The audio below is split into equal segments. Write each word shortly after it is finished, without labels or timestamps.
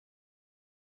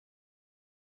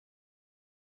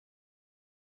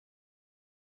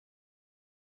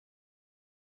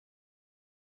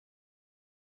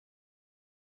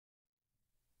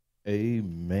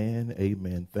Amen.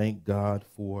 Amen. Thank God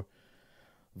for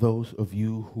those of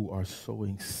you who are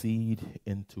sowing seed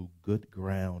into good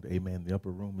ground. Amen. The upper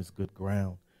room is good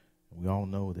ground. And we all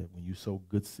know that when you sow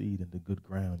good seed into good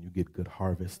ground, you get good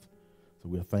harvest. So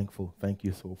we're thankful. Thank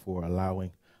you so for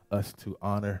allowing us to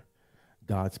honor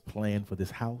God's plan for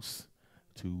this house,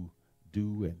 to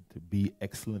do and to be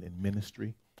excellent in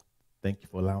ministry. Thank you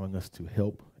for allowing us to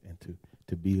help and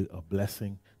to be a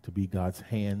blessing, to be God's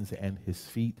hands and his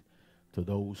feet to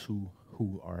those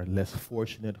who are less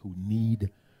fortunate, who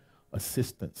need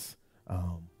assistance.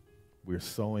 We're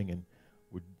sowing, and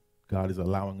God is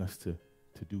allowing us to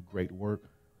do great work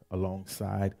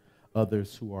alongside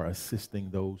others who are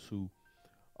assisting those who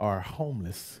are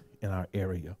homeless in our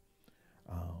area.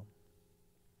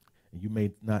 And you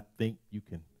may not think you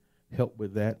can help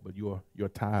with that, but your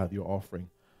tithe, your offering,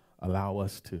 allow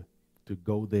us to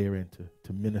go there and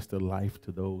to minister life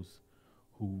to those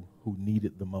who need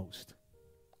it the most.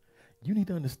 You need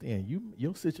to understand,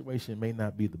 your situation may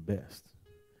not be the best,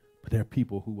 but there are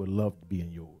people who would love to be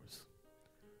in yours,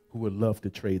 who would love to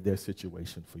trade their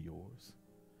situation for yours.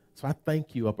 So I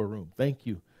thank you, Upper Room. Thank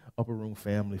you, Upper Room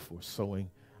family, for sowing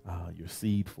your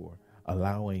seed, for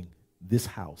allowing this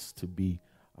house to be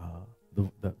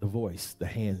the voice, the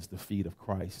hands, the feet of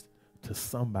Christ to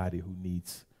somebody who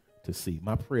needs to see.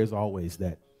 My prayer is always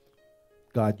that,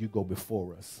 God, you go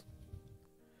before us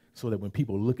so that when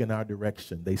people look in our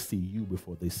direction, they see you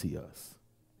before they see us.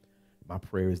 My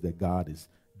prayer is that God is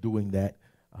doing that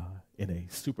in a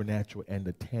supernatural and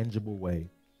a tangible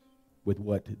way with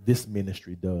what this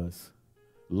ministry does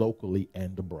locally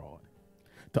and abroad.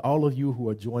 To all of you who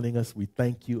are joining us, we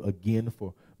thank you again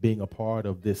for being a part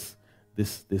of this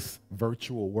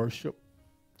virtual worship.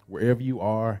 Wherever you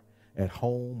are, at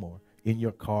home or in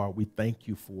your car, we thank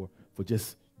you for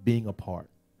just being a part.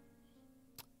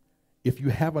 If you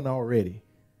haven't already,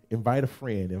 invite a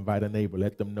friend, invite a neighbor,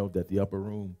 let them know that the Upper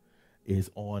Room is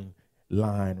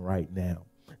online right now.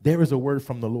 There is a word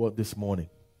from the Lord this morning.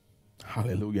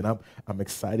 Hallelujah. And I'm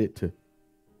excited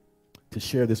to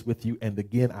share this with you. And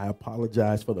again, I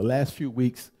apologize for the last few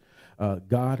weeks.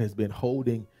 God has been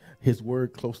holding his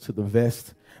word close to the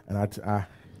vest. And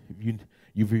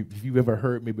if you've ever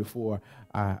heard me before,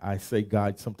 I say,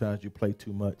 God, sometimes you play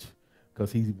too much,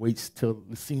 because he waits till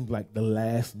it seems like the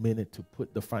last minute to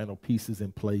put the final pieces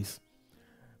in place.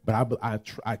 But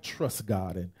I trust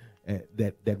God and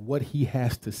that what he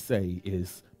has to say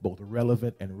is both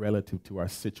relevant and relative to our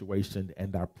situation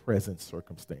and our present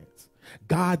circumstance.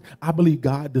 I believe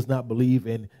God does not believe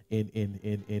in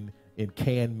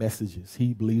canned messages.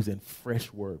 He believes in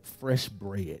fresh word, fresh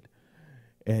bread.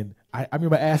 And I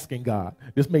remember asking God,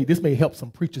 this may help some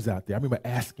preachers out there. I remember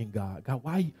asking God,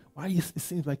 why it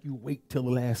seems like you wait till the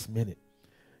last minute?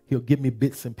 He'll give me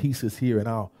bits and pieces here, and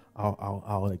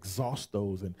I'll exhaust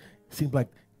those. And it seems like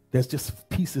there's just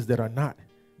pieces that are not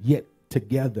yet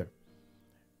together.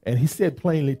 And he said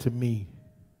plainly to me,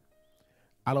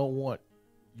 I don't want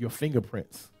your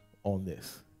fingerprints on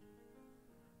this.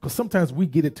 Because sometimes we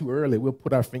get it too early. We'll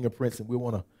put our fingerprints and we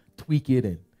want to tweak it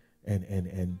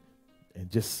and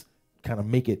just kind of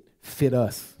make it fit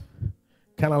us.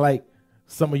 Kind of like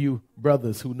some of you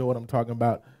brothers who know what I'm talking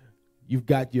about. You've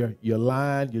got your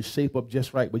line, your shape up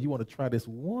just right, but you want to try this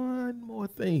one more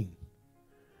thing.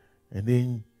 And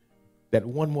then that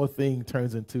one more thing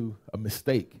turns into a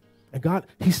mistake. And God,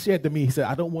 he said to me, he said,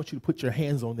 I don't want you to put your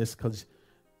hands on this, because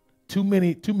too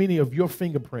many of your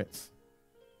fingerprints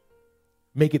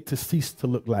make it to cease to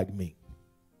look like me.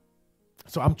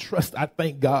 So I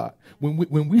thank God.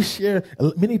 When we share,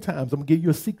 many times, I'm going to give you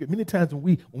a secret. Many times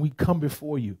when we come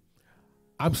before you,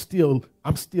 I'm still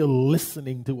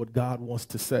listening to what God wants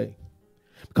to say.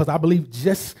 Because I believe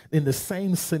just in the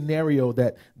same scenario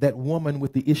that woman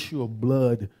with the issue of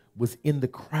blood was in the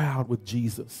crowd with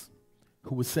Jesus,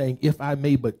 who was saying, if I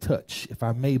may but touch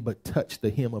the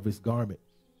hem of his garment.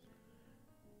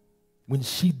 When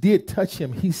she did touch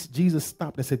him, Jesus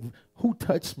stopped and said, who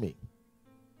touched me?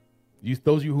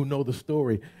 Those of you who know the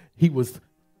story,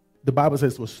 the Bible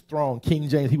says, was thronged. King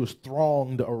James, he was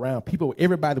thronged around.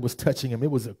 Everybody was touching him. It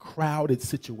was a crowded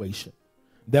situation.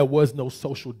 There was no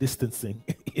social distancing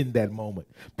in that moment.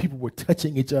 People were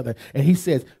touching each other. And he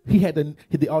says, he had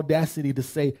the audacity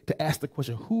to ask the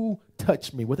question, who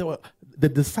touched me? Well, the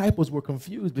disciples were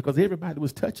confused because everybody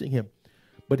was touching him.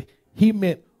 But he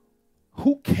meant,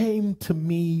 who came to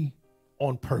me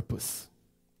on purpose?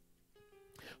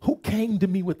 Who came to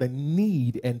me with a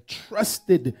need and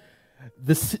trusted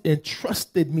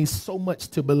me so much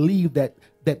to believe that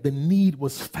the need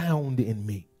was found in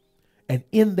me? And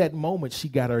in that moment, she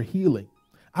got her healing.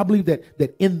 I believe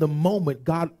that in the moment,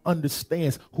 God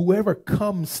understands whoever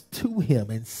comes to him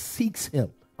and seeks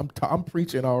him. I'm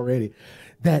preaching already.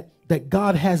 That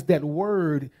God has that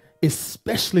word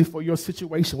especially for your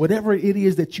situation. Whatever it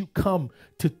is that you come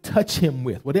to touch him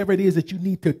with, whatever it is that you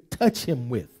need to touch him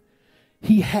with,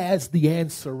 he has the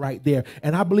answer right there.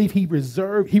 And I believe he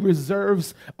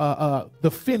reserves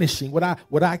the finishing, what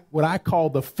I call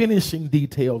the finishing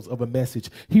details of a message.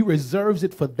 He reserves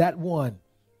it for that one,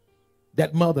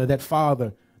 that mother, that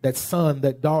father, that son,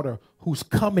 that daughter who's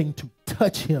coming to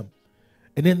touch him.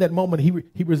 And in that moment,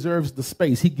 he reserves the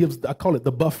space. He gives, I call it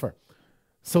the buffer,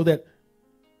 so that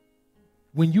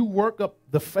when you work up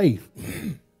the faith,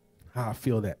 how I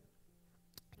feel that,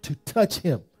 to touch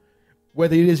him,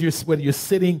 whether you're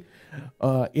sitting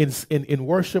in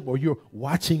worship or you're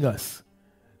watching us,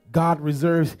 God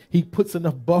reserves, he puts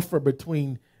enough buffer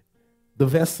between the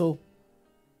vessel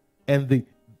and the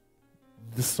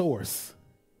source,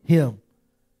 him,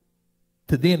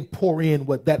 to then pour in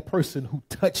what that person who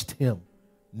touched him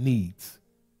needs.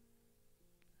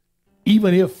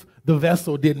 Even if the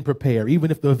vessel didn't prepare,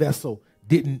 even if the vessel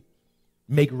didn't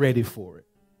make ready for it.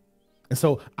 And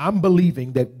so I'm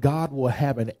believing that God will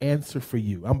have an answer for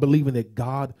you. I'm believing that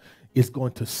God is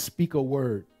going to speak a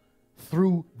word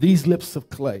through these lips of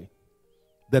clay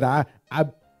that I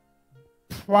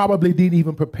probably didn't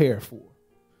even prepare for.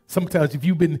 Sometimes if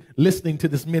you've been listening to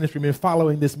this ministry, been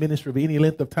following this ministry for any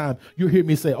length of time, you'll hear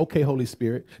me say, okay, Holy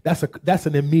Spirit, that's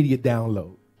an immediate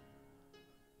download.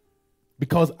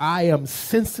 Because I am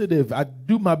sensitive, I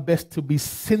do my best to be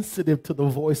sensitive to the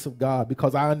voice of God,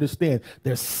 because I understand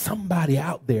there's somebody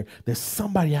out there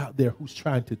who's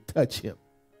trying to touch him.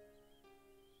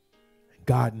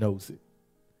 God knows it.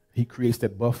 He creates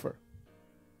that buffer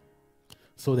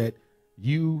so that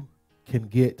you can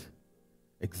get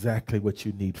exactly what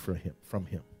you need from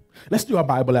him. Let's do our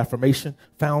Bible affirmation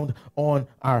found on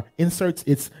our inserts.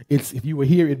 It's if you were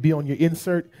here, it'd be on your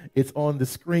insert. It's on the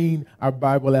screen, our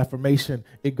Bible affirmation.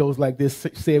 It goes like this.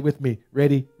 Say it with me.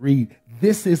 Ready? Read.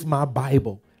 This is my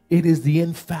Bible. It is the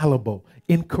infallible,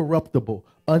 incorruptible,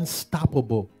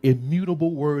 unstoppable,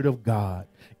 immutable word of God.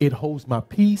 It holds my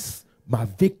peace, my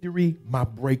victory, my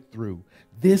breakthrough.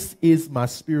 This is my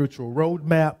spiritual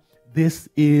roadmap. This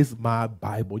is my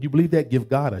Bible. You believe that? Give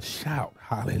God a shout.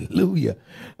 Hallelujah.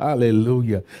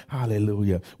 Hallelujah.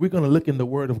 Hallelujah. We're going to look in the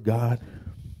Word of God.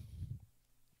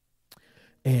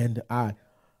 And I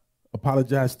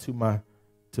apologize to my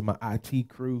IT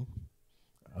crew.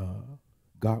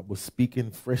 God was speaking,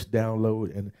 fresh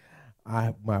download, and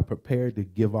I prepared to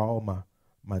give all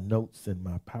my notes and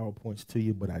my PowerPoints to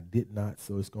you, but I did not,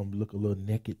 so it's going to look a little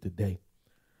naked today.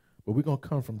 But we're going to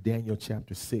come from Daniel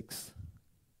chapter 6.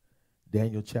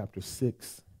 Daniel chapter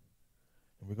 6,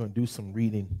 and we're going to do some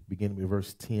reading beginning with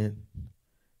verse 10.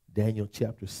 Daniel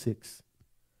chapter 6,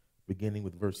 beginning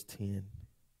with verse 10.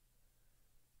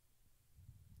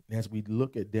 And as we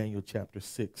look at Daniel chapter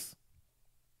 6,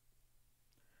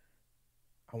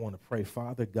 I want to pray.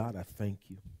 Father God, I thank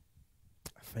you.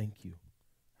 I thank you.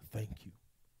 I thank you.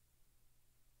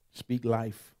 Speak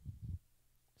life.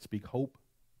 Speak hope.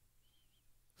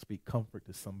 Speak comfort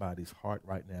to somebody's heart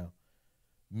right now.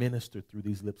 Minister through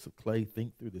these lips of clay.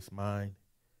 Think through this mind,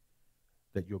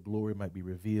 that your glory might be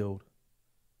revealed,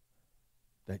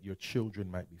 that your children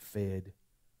might be fed,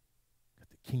 that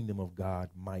the kingdom of God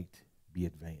might be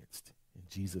advanced. In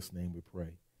Jesus' name we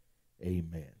pray.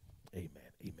 Amen.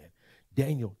 Amen. Amen.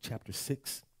 Daniel chapter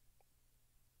 6,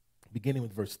 beginning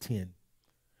with verse 10.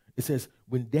 It says,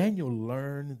 when Daniel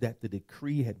learned that the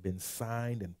decree had been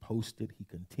signed and posted, he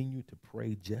continued to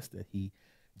pray just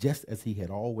as he had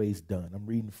always done. I'm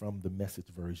reading from the Message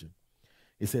version.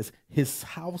 It says, his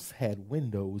house had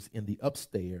windows in the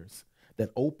upstairs that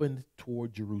opened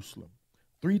toward Jerusalem.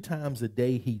 3 times a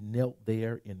day he knelt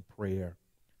there in prayer,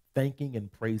 thanking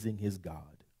and praising his God.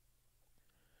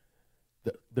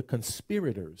 The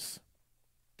conspirators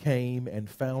came and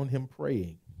found him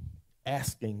praying,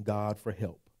 asking God for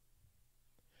help.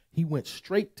 He went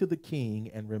straight to the king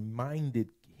and reminded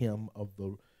him of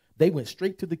the They went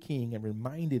straight to the king and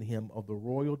reminded him of the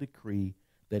royal decree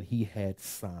that he had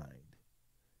signed.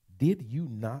 Did you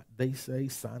not, they say,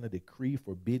 sign a decree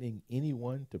forbidding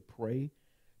anyone to pray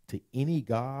to any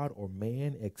god or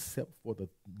man except for the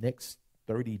next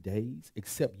 30 days,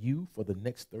 except you for the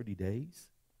next 30 days?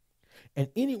 And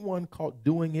anyone caught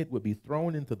doing it would be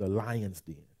thrown into the lion's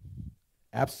den.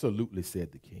 Absolutely,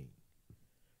 said the king.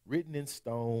 Written in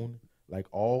stone like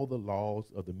all the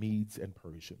laws of the Medes and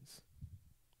Persians.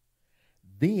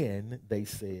 Then they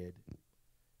said,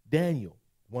 Daniel,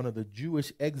 one of the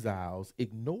Jewish exiles,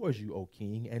 ignores you, O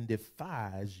king, and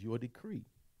defies your decree.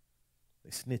 They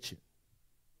snitching.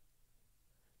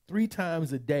 3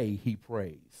 times a day he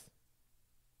prays.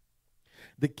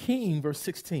 The king, verse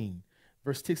 16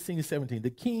 and 17, the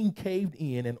king caved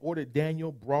in and ordered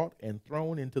Daniel brought and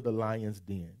thrown into the lion's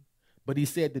den. But he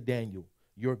said to Daniel,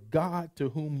 your God to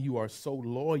whom you are so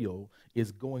loyal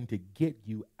is going to get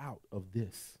you out of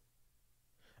this.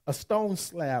 A stone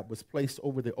slab was placed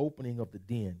over the opening of the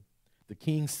den. The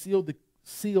king sealed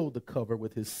the cover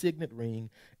with his signet ring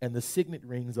and the signet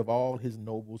rings of all his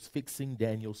nobles, fixing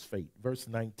Daniel's fate. Verse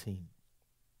 19.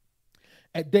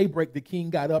 At daybreak, the king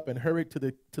got up and hurried to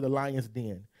the lion's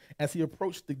den. As he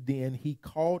approached the den, he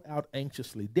called out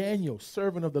anxiously, Daniel,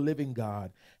 servant of the living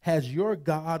God, has your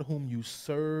God whom you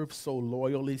serve so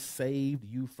loyally saved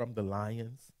you from the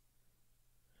lions?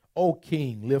 O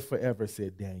king, live forever,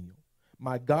 said Daniel.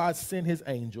 My God sent his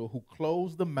angel who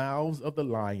closed the mouths of the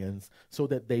lions so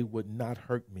that they would not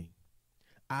hurt me.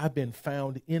 I've been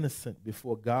found innocent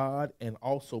before God and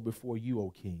also before you,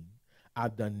 O king.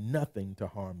 I've done nothing to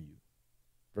harm you.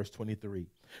 Verse 23.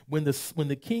 When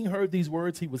the king heard these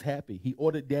words, he was happy. He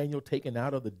ordered Daniel taken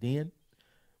out of the den.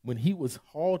 When he was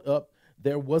hauled up,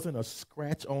 there wasn't a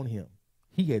scratch on him.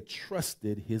 He had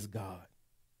trusted his God.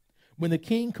 When the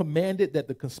king commanded that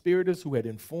the conspirators who had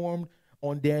informed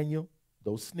on Daniel,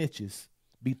 those snitches,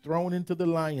 be thrown into the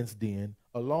lion's den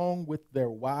along with their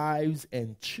wives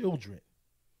and children,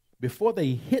 before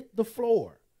they hit the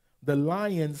floor, the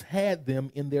lions had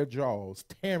them in their jaws,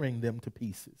 tearing them to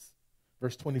pieces.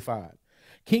 Verse 25.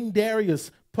 King Darius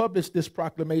published this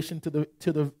proclamation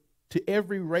to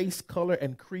every race, color,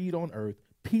 and creed on earth.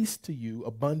 Peace to you,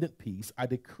 abundant peace. I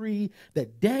decree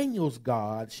that Daniel's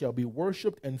God shall be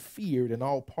worshipped and feared in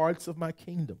all parts of my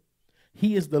kingdom.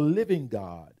 He is the living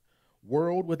God,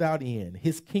 world without end.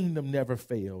 His kingdom never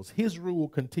fails. His rule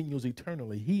continues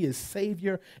eternally. He is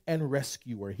Savior and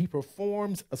Rescuer. He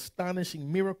performs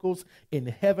astonishing miracles in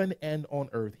heaven and on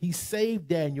earth. He saved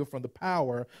Daniel from the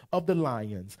power of the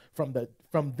lions. From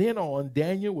then on,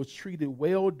 Daniel was treated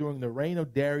well during the reign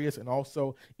of Darius and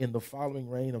also in the following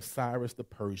reign of Cyrus the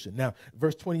Persian. Now,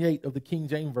 verse 28 of the King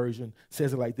James Version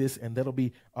says it like this, and that'll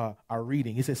be our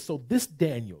reading. It says, so this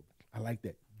Daniel, I like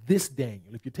that. This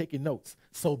Daniel, if you're taking notes,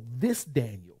 so this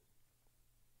Daniel,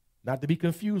 not to be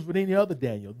confused with any other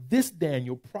Daniel, this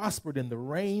Daniel prospered in the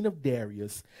reign of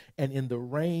Darius and in the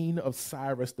reign of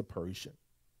Cyrus the Persian.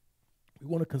 We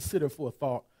want to consider for a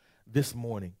thought this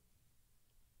morning.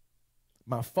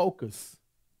 My focus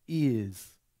is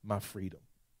my freedom.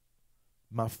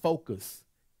 My focus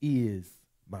is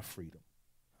my freedom.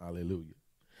 Hallelujah.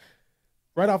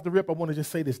 Right off the rip, I want to just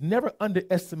say this. Never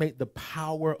underestimate the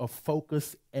power of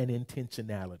focus and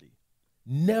intentionality.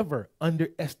 Never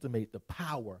underestimate the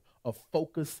power of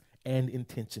focus and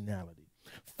intentionality.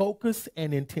 Focus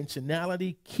and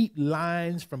intentionality keep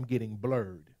lines from getting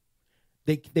blurred.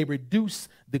 They reduce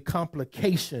the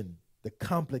complication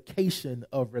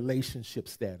of relationship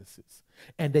statuses.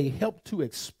 And they help to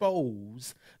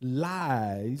expose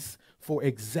lies for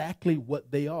exactly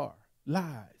what they are,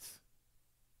 lies.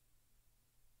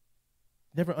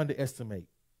 Never underestimate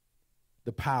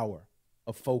the power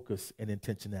of focus and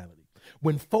intentionality.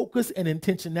 When focus and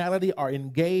intentionality are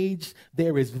engaged,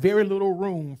 there is very little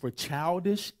room for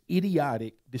childish,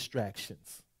 idiotic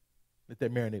distractions. Let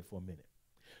that marinate for a minute.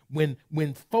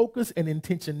 When focus and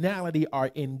intentionality are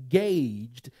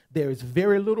engaged, there is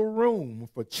very little room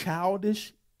for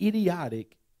childish,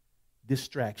 idiotic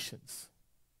distractions.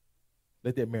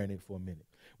 Let that marinate for a minute.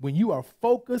 When you are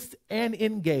focused and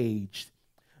engaged,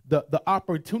 the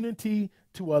opportunity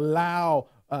to allow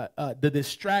the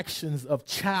distractions of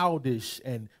childish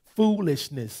and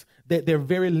foolishness, they're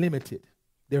very limited.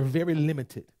 They're very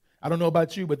limited. I don't know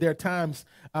about you, but there are times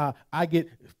I get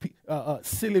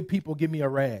silly people give me a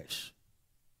rash.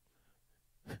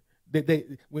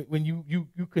 When you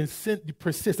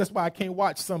persist. That's why I can't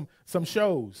watch some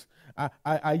shows.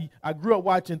 I grew up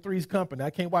watching Three's Company.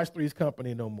 I can't watch Three's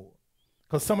Company no more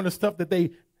because some of the stuff that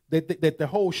the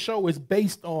whole show is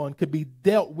based on could be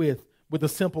dealt with a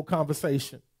simple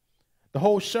conversation. The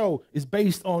whole show is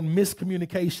based on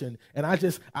miscommunication, and I'm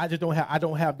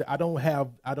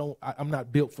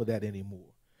not built for that anymore.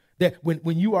 That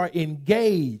when you are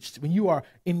engaged, when your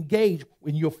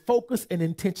focus and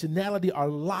intentionality are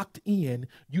locked in,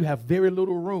 you have very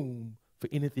little room for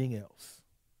anything else.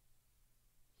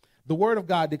 The Word of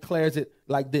God declares it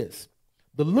like this: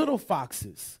 the little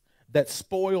foxes that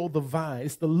spoil the vine.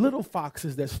 It's the little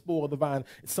foxes that spoil the vine.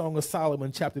 Song of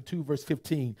Solomon, chapter 2, verse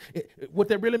 15. What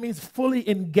that really means, fully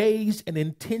engaged and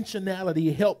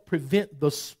intentionality help prevent the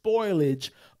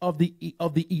spoilage of the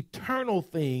eternal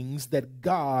things that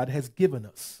God has given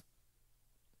us.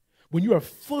 When you are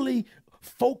fully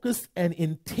focused and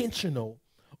intentional,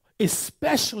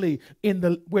 especially in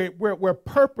the where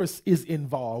purpose is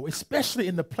involved, especially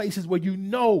in the places where you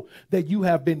know that you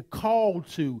have been called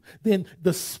to, then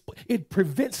it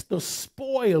prevents the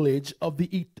spoilage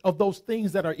of those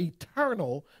things that are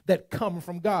eternal that come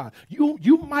from God.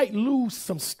 You might lose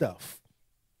some stuff.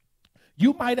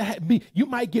 You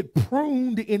might get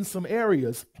pruned in some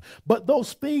areas, but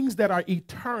those things that are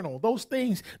eternal, those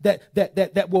things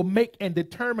that will make and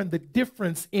determine the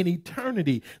difference in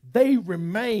eternity, they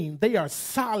remain, they are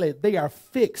solid, they are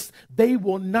fixed, they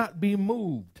will not be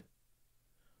moved.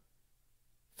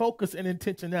 Focus and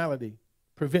intentionality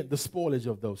prevent the spoilage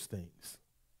of those things.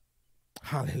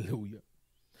 Hallelujah.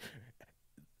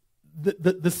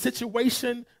 The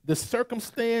situation, the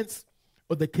circumstance,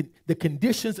 or the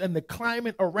conditions and the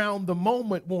climate around the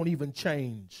moment won't even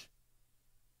change.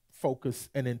 Focus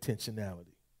and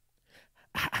intentionality.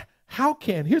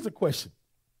 Here's a question.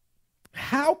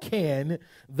 How can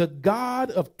the God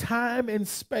of time and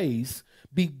space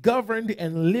be governed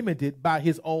and limited by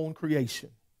his own creation?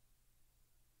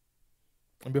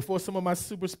 And before some of my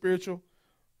super spiritual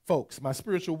folks, my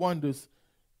spiritual wonders,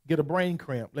 get a brain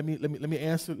cramp, let me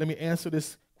answer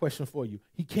this question for you.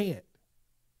 He can't.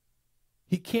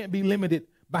 He can't be limited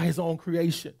by his own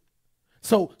creation.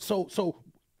 So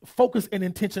focus and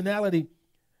intentionality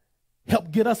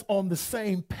help get us on the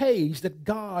same page that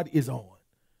God is on.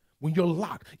 When you're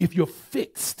locked, if you're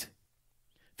fixed,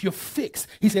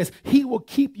 he says he will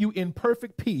keep you in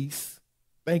perfect peace.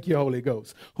 Thank you, Holy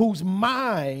Ghost. Whose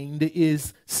mind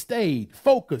is stayed,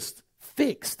 focused,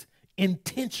 fixed,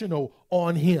 intentional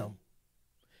on him.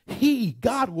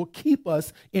 God will keep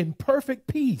us in perfect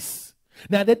peace.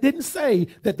 Now, that didn't say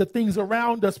that the things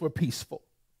around us were peaceful.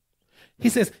 He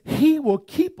says he will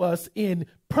keep us in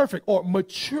perfect or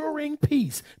maturing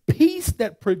peace, peace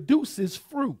that produces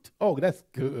fruit. Oh, that's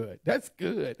good. That's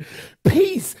good.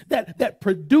 Peace that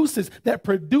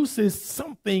produces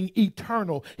something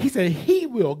eternal. He said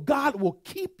God will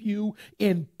keep you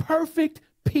in perfect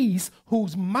peace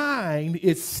whose mind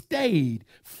is stayed,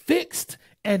 fixed,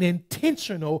 and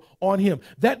intentional on him.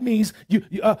 That means you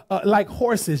like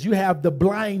horses, you have the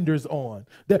blinders on.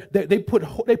 They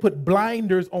put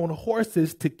blinders on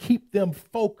horses to keep them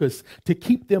focused, to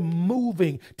keep them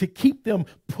moving, to keep them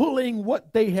pulling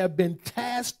what they have been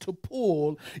tasked to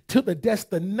pull to the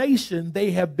destination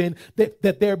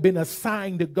that they've been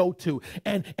assigned to go to.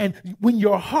 And when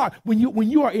you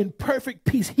are in perfect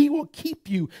peace, he will keep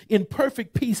you in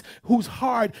perfect peace whose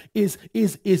heart is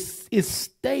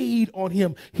stayed on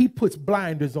him. He puts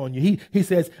blinders on you. He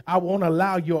says, I won't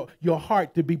allow your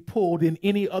heart to be pulled in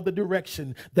any other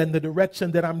direction than the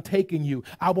direction that I'm taking you.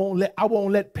 I won't let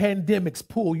pandemics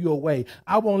pull you away.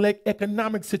 I won't let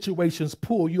economic situations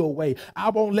pull you away. I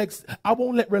won't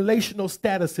let relational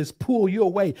statuses pull you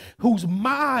away. Whose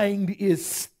mind is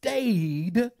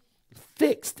stayed,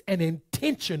 fixed, and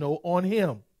intentional on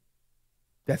him.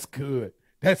 That's good.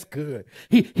 That's good.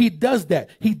 He does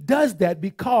that. He does that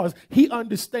because he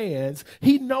understands,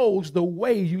 he knows the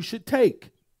way you should take.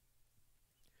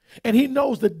 And he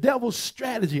knows the devil's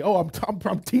strategy. Oh,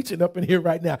 I'm teaching up in here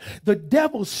right now. The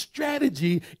devil's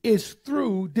strategy is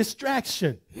through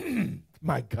distraction.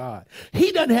 My God.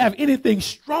 He doesn't have anything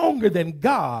stronger than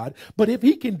God, but if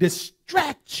he can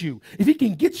distract you, if he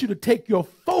can get you to take your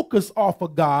focus off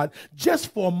of God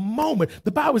just for a moment, the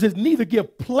Bible says neither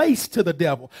give place to the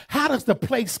devil. How does the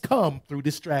place come? Through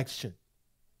distraction.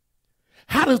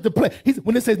 How does the place,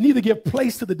 when it says neither give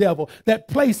place to the devil, that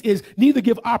place is neither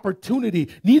give opportunity,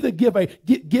 neither give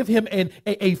him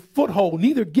a foothold,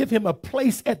 neither give him a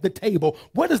place at the table.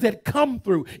 Where does that come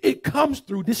through? It comes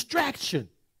through distraction.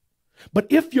 But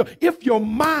if your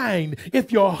mind,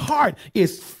 if your heart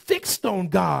is fixed on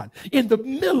God in the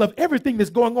middle of everything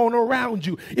that's going on around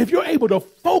you, if you're able to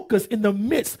focus in the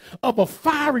midst of a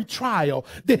fiery trial,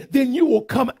 then you will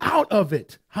come out of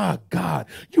it. God,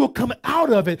 you will come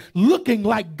out of it looking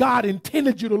like God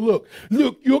intended you to look.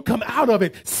 Look, you'll come out of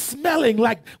it smelling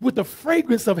like with the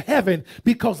fragrance of heaven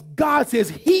because God says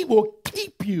he will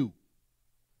keep you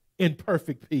in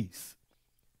perfect peace.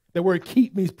 The word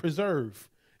keep means preserve.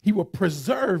 He will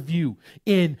preserve you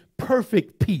in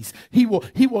perfect peace. He will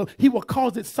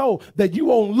cause it so that you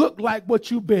won't look like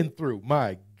what you've been through.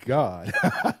 My God.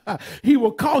 He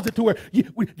will cause it to where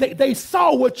they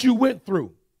saw what you went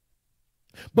through.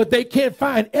 But they can't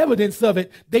find evidence of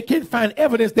it. They can't find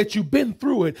evidence that you've been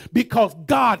through it because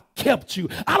God kept you.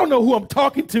 I don't know who I'm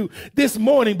talking to this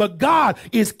morning, but God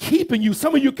is keeping you.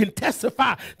 Some of you can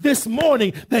testify this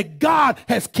morning that God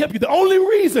has kept you. The only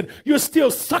reason you're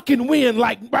still sucking wind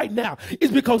like right now is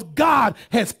because God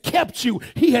has kept you.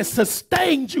 He has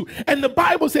sustained you. And the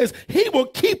Bible says he will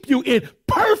keep you in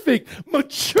perfect,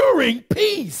 maturing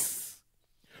peace,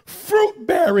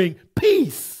 fruit-bearing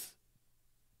peace.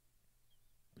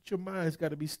 Your mind's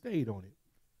got to be stayed on it.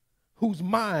 Whose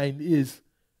mind is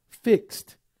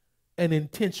fixed and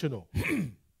intentional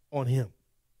on him.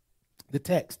 The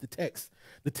text,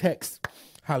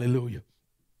 hallelujah.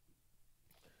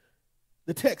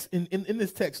 The text, in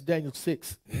this text, Daniel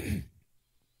 6,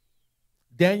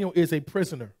 Daniel is a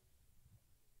prisoner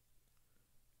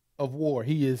of war.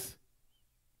 He is,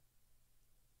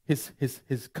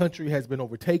 his country has been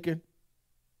overtaken.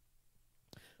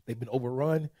 They've been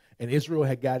overrun. And Israel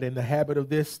had got in the habit of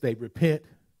this. They repent.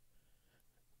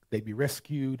 They be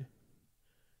rescued.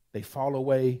 They fall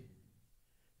away.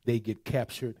 They get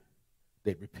captured.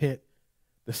 They repent.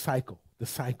 The cycle.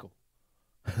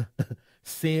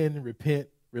 Sin, repent,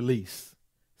 release.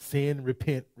 Sin,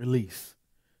 repent, release.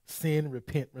 Sin,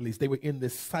 repent, release. They were in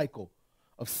this cycle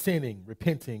of sinning,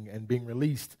 repenting, and being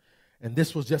released. And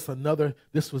this was just another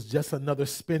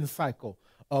spin cycle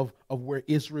of where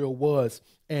Israel was.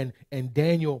 And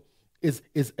Daniel is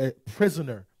a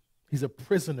prisoner. He's a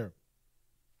prisoner,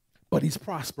 but he's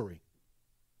prospering.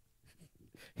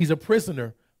 He's a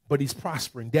prisoner, but he's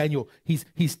prospering. Daniel,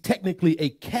 he's technically a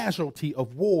casualty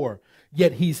of war,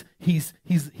 yet he's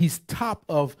top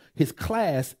of his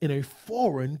class in a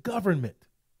foreign government.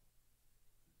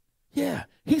 Yeah,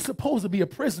 he's supposed to be a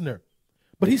prisoner,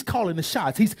 but he's calling the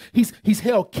shots. He's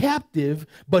held captive,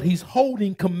 but he's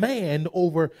holding command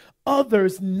over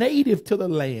others native to the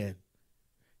land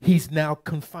he's now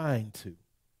confined to.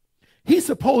 He's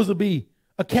supposed to be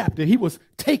a captive. He was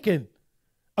taken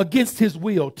against his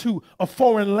will to a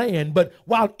foreign land, but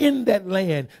while in that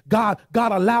land, God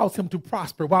allows him to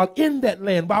prosper. While in that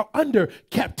land, while under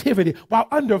captivity, while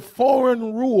under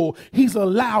foreign rule, he's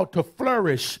allowed to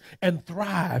flourish and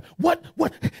thrive. What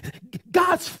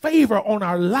God's favor on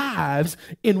our lives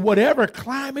in whatever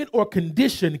climate or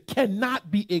condition cannot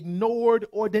be ignored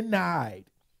or denied.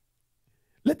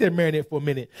 Let that marinate for a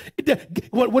minute.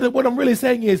 What I'm really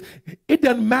saying is, it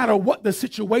doesn't matter what the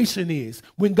situation is.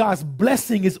 When God's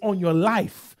blessing is on your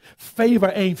life,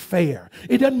 favor ain't fair.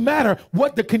 It doesn't matter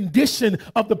what the condition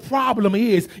of the problem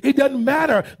is. It doesn't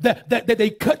matter that they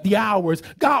cut the hours.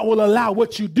 God will allow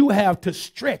what you do have to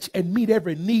stretch and meet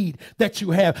every need that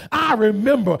you have. I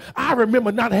remember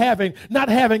not having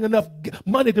enough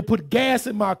money to put gas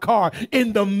in my car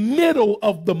in the middle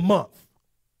of the month.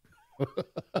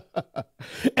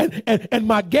 and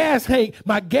my gas tank,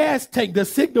 the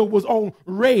signal was on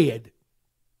red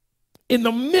in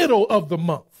the middle of the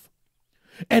month.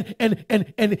 I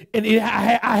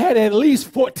had at least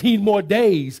 14 more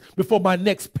days before my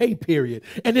next pay period.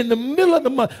 And in the middle of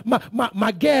the month,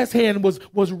 my gas hand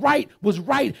was right,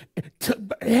 it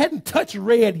hadn't touched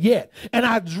red yet. And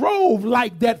I drove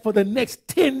like that for the next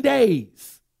 10 days.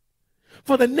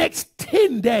 For the next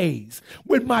 10 days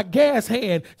with my gas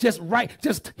hand just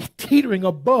teetering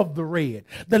above the red.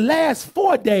 The last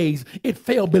 4 days, it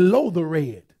fell below the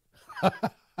red.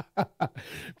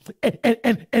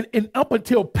 and up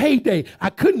until payday, I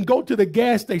couldn't go to the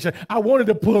gas station. I wanted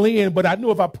to pull in, but I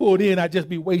knew if I pulled in, I'd just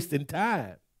be wasting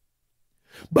time.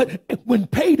 But when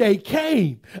payday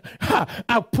came,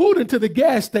 I pulled into the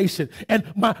gas station and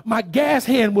my gas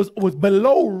hand was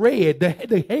below red.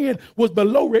 The hand was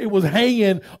below red. It was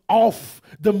hanging off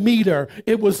the meter.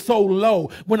 It was so low.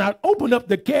 When I opened up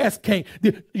the gas tank,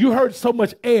 you heard so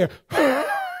much air.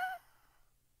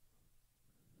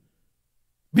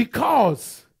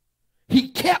 Because he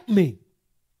kept me.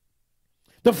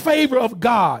 The favor of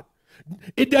God.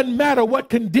 It doesn't matter what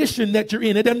condition that you're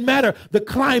in. It doesn't matter the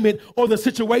climate or the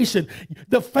situation.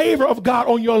 The favor of God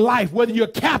on your life, whether you're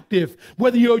captive,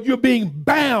 whether you're being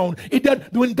bound,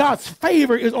 when God's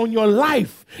favor is on your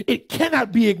life, it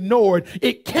cannot be ignored.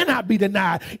 It cannot be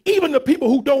denied. Even the people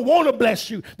who don't want to bless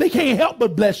you, they can't help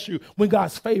but bless you when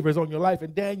God's favor is on your life.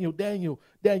 And Daniel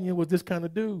was this kind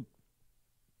of dude.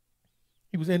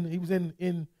 He was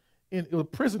a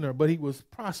prisoner, but he was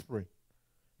prospering.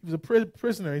 He was a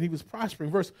prisoner and he was prospering.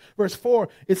 Verse 4,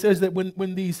 it says that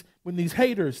when these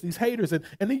haters, and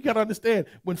then you got to understand,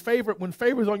 when favor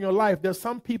is on your life, there's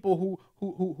some people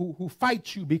who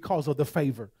fight you because of the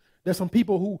favor. There's some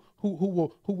people who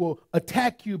will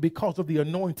attack you because of the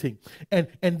anointing. And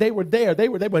they were there. They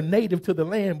were native to the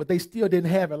land, but they still didn't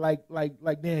have it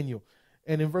like Daniel.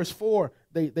 And in verse 4,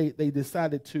 they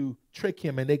decided to trick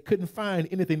him, and they couldn't find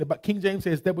anything. About King James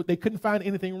says that they couldn't find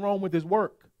anything wrong with his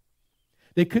work.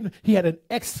 They couldn't. He had an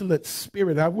excellent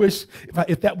spirit. I wish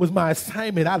if that was my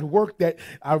assignment, I'd work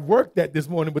that this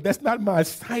morning, but that's not my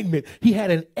assignment. He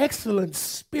had an excellent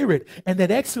spirit, and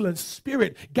that excellent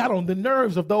spirit got on the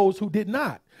nerves of those who did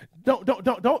not.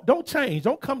 Don't change.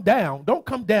 Don't come down. Don't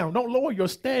come down. Don't lower your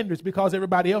standards because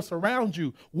everybody else around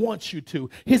you wants you to.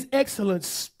 His excellent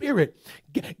spirit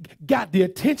got the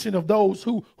attention of those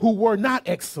who were not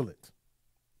excellent.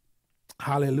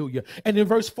 Hallelujah. And in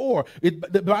verse 4,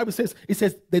 the Bible says,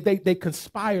 that they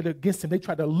conspired against him. They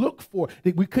tried to look for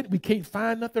it. We can't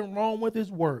find nothing wrong with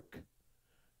his work.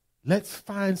 Let's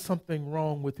find something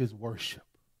wrong with his worship.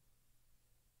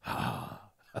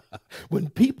 When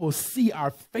people see our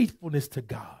faithfulness to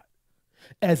God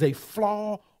as a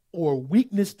flaw or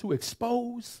weakness to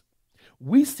expose,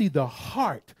 we see the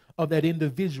heart of that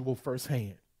individual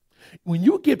firsthand. When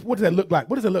you get, what does that look like?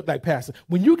 What does it look like, Pastor?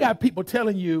 When you got people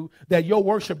telling you that your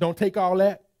worship don't take all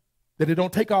that it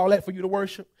don't take all that for you to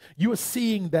worship, you're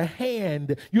seeing the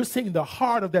hand, you're seeing the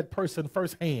heart of that person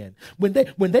firsthand. When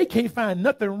they can't find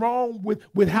nothing wrong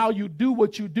with how you do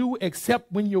what you do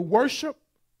except when you worship,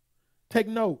 take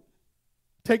note.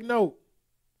 Take note.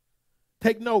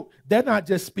 Take note. They're not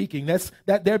just speaking.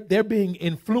 They're being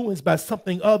influenced by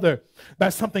something other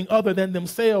than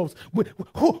themselves.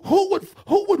 Who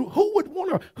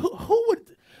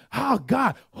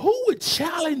would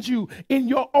challenge you in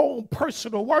your own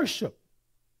personal worship?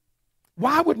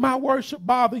 Why would my worship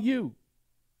bother you?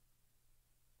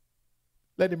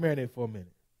 Let it marinate for a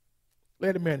minute.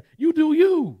 Let it marinate. You do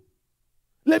you.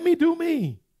 Let me do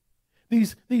me.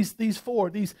 These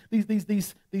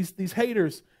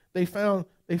haters. They said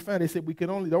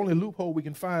the only loophole we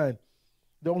can find,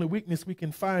 the only weakness we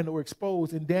can find or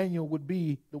expose in Daniel would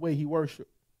be the way he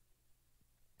worshiped.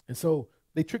 And so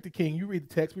they tricked the king. You read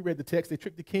the text. We read the text. They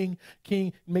tricked the king.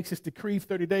 King makes his decree,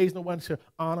 30 days. No one shall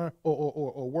honor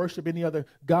or worship any other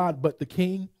god but the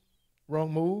king.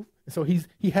 Wrong move. And so he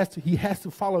has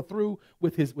to follow through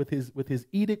with his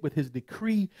edict, with his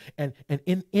decree, and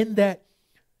in that.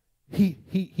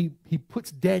 He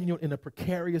puts Daniel in a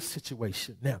precarious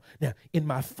situation. Now, in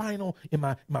my final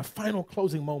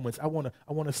closing moments, I want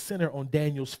to center on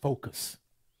Daniel's focus.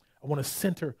 I want to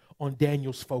center on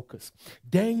Daniel's focus.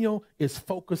 Daniel is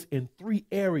focused in 3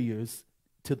 areas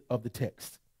of the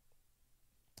text.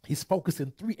 He's focused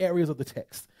in 3 areas of the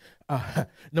text.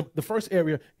 The first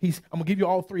area, I'm gonna give you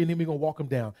all 3, and then we're gonna walk them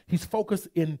down. He's focused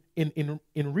in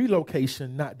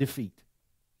relocation, not defeat.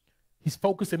 He's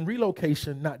focused in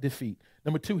relocation, not defeat.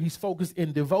 Number 2, he's focused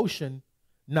in devotion,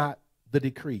 not the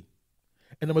decree.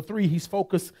 And number 3, he's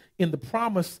focused in the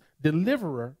promised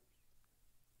deliverer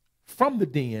from the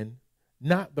den,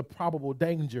 not the probable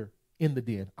danger in the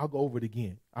den. I'll go over it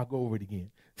again.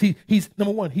 See,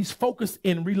 number 1, he's focused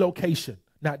in relocation,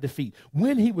 not defeat.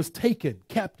 When he was taken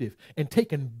captive and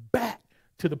taken back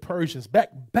to the Persians,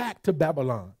 back to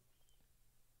Babylon,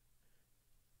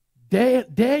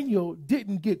 Daniel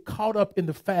didn't get caught up in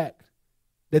the fact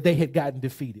that they had gotten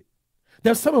defeated.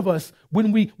 There's some of us,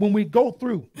 when we go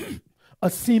through a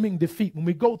seeming defeat, when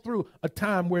we go through a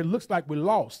time where it looks like we're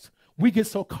lost, we get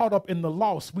so caught up in the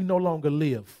loss, we no longer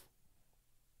live.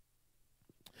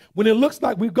 When it looks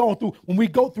like when we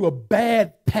go through a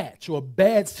bad patch or a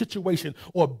bad situation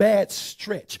or a bad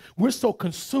stretch, we're so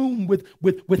consumed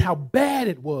with how bad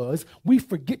it was, we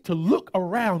forget to look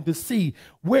around to see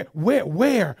where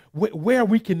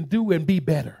we can do and be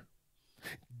better.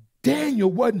 Daniel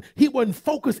wasn't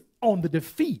focused on the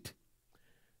defeat.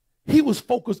 He was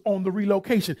focused on the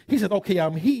relocation. He said, okay,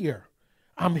 I'm here.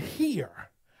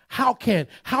 How can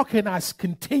I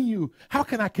continue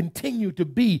to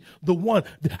be the one?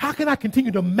 How can I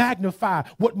continue to magnify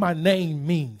what my name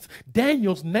means?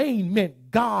 Daniel's name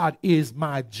meant God is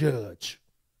my judge.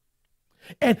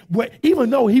 And even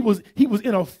though he was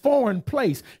in a foreign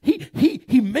place,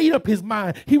 he made up his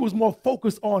mind. He was more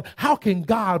focused on how can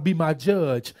God be my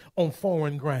judge on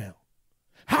foreign ground?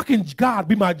 How can God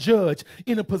be my judge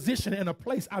in a position and a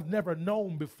place I've never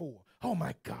known before? Oh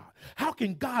my God. How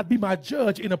can God be my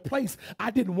judge in a place I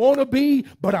didn't want to be,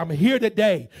 but I'm here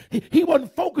today? He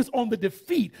wasn't focused on the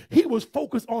defeat. He was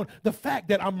focused on the fact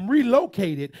that I'm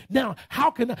relocated. Now, how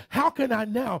can I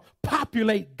now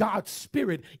populate God's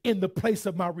spirit in the place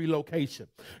of my relocation?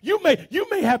 You may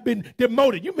have been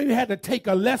demoted. You may have had to take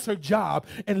a lesser job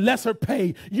and lesser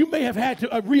pay. You may have had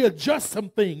to readjust some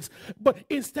things. But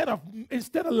instead of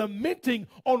lamenting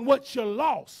on what you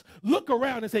lost, look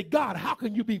around and say, God, how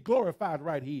can you be glorified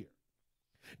right here?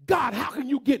 God, how can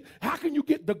you get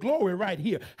the glory right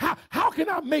here? How can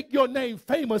I make your name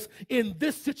famous in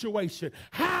this situation?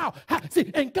 How?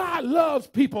 See, and God loves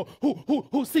people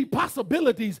who see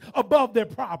possibilities above their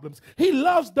problems. He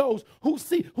loves those who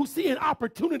see an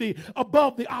opportunity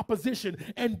above the opposition.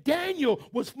 And Daniel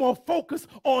was more focused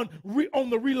on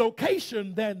the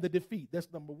relocation than the defeat.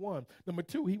 That's number one. Number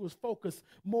two, he was focused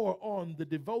more on the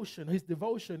devotion, his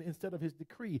devotion instead of his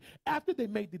decree. After the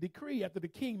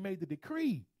king made the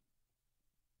decree,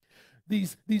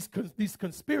 these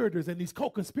conspirators and these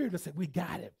co-conspirators said, we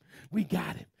got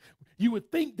him. You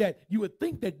would think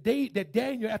that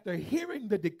Daniel, after hearing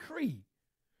the decree,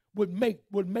 would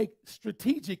make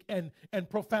strategic and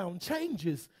profound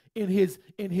changes in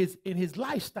his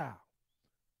lifestyle.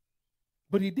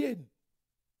 But he didn't.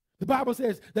 The Bible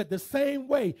says that the same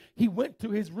way he went to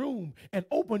his room and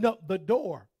opened up the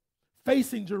door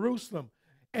facing Jerusalem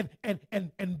and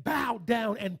bowed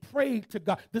down and prayed to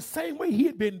God. The same way he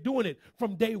had been doing it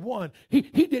from day one. He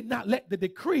did not let the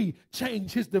decree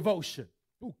change his devotion.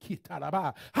 I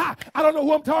don't know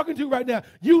who I'm talking to right now.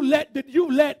 You let the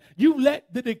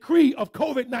decree of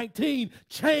COVID-19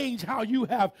 change how you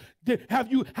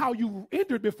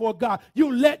entered before God.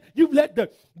 You let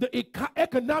the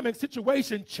economic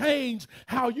situation change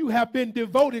how you have been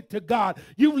devoted to God.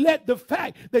 You let the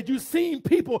fact that you've seen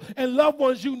people and loved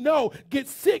ones you know get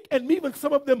sick, and even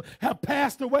some of them have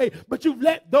passed away, but you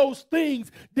let those things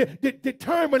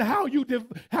determine how you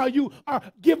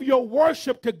give your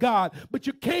worship to God. But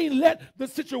you can't let the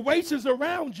situations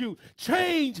around you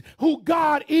change who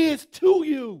God is to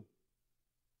you.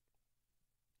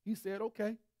 He said,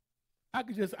 okay. I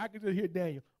could just hear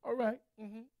Daniel. All right.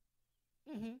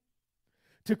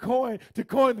 To coin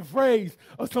the phrase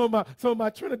of some of my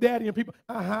Trinidadian people.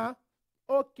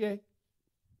 Okay.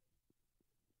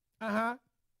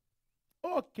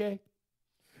 Okay.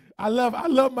 I love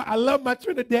my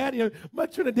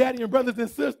Trinidadian brothers and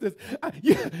sisters.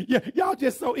 Y'all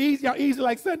just so easy. Y'all easy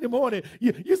like Sunday morning.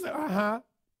 You say,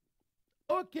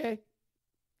 okay.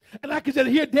 And I can just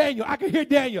hear Daniel.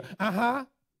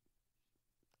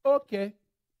 Okay.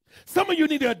 Some of you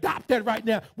need to adopt that right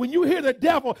now. When you hear the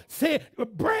devil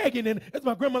bragging, and as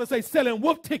my grandmother say, selling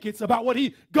wolf tickets about what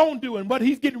he's going to do and what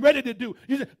he's getting ready to do,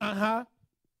 you say,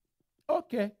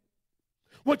 okay.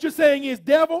 What you're saying is,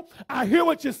 devil, I hear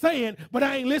what you're saying, but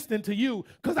I ain't listening to you,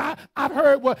 because I've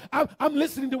heard I'm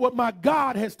listening to what my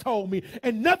God has told me.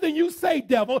 And nothing you say,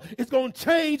 devil, is going to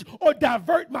change or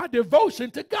divert my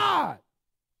devotion to God.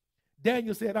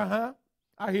 Daniel said, I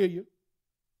hear you.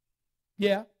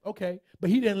 Yeah, okay.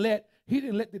 But he didn't let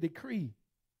the decree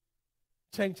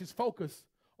change his focus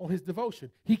on his devotion.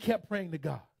 He kept praying to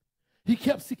God. He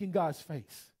kept seeking God's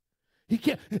face.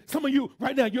 Some of you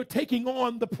right now, you're taking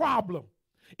on the problem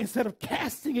instead of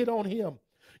casting it on him.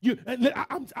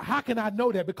 How can I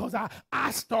know that? Because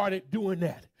I started doing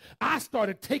that. I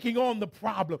started taking on the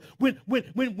problem. When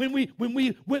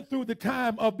we went through the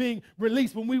time of being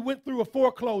released, when we went through a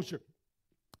foreclosure,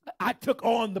 I took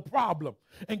on the problem.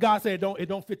 And God said, it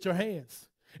don't fit your hands.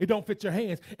 It don't fit your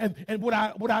hands. And what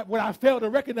I failed to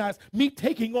recognize, me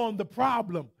taking on the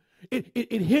problem,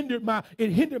 it hindered my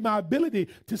ability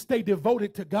to stay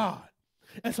devoted to God.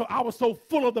 And so I was so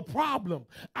full of the problem,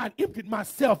 I emptied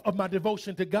myself of my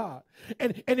devotion to God.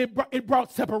 And it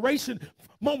brought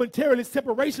momentarily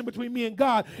separation between me and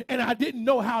God. And I didn't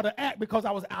know how to act because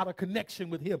I was out of connection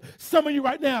with him. Some of you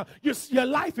right now, your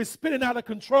life is spinning out of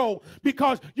control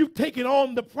because you've taken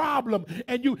on the problem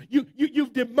and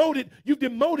you've demoted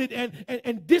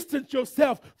and distanced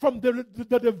yourself from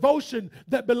the devotion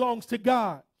that belongs to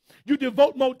God. You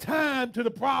devote more time to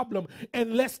the problem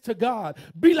and less to God.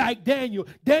 Be like Daniel.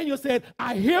 Daniel said,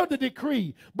 I hear the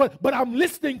decree, but I'm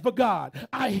listening for God.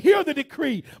 I hear the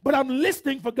decree, but I'm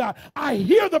listening for God. I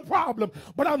hear the problem,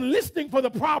 but I'm listening for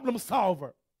the problem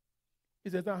solver.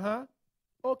 He says,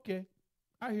 okay,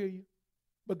 I hear you,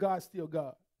 but God's still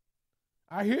God.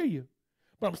 I hear you,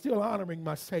 but I'm still honoring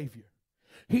my Savior.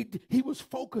 He was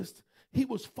focused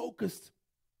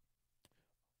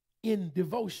in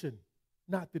devotion,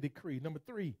 not the decree. Number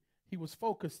 3, he was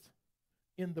focused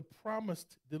in the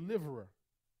promised deliverer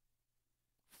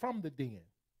from the den,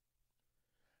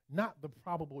 not the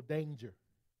probable danger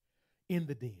in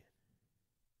the den.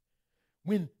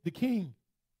 When the king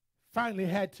finally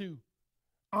had to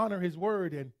honor his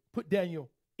word and put Daniel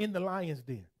in the lion's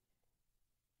den,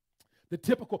 the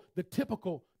typical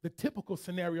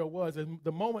scenario was, and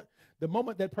the moment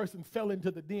that person fell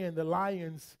into the den, the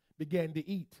lions began to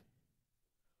eat.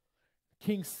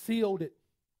 King sealed it,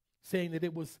 saying that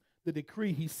it was the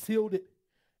decree. He sealed it,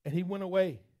 and he went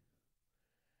away.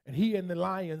 And he and the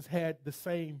lions had the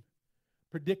same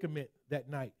predicament that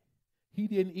night. He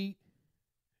didn't eat,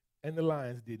 and the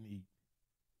lions didn't eat.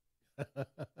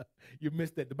 You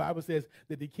missed that. The Bible says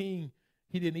that the king,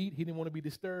 he didn't eat. He didn't want to be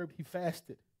disturbed. He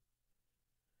fasted.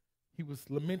 He was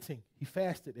lamenting. He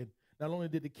fasted. And not only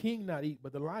did the king not eat,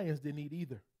 but the lions didn't eat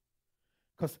either.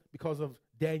 Because of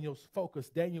Daniel's focus.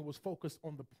 Daniel was focused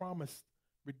on the promised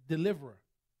deliverer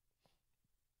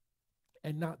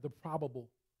and not the probable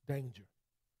danger.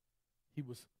 He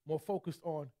was more focused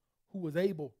on who was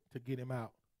able to get him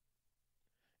out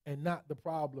and not the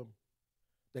problem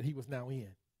that he was now in.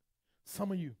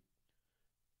 Some of you,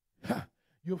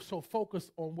 you're so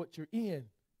focused on what you're in,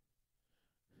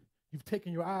 you've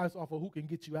taken your eyes off of who can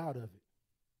get you out of it.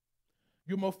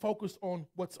 You're more focused on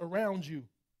what's around you,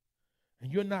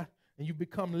 and you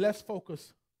become less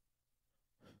focused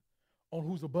on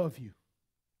who's above you.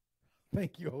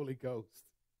 Thank you, Holy Ghost.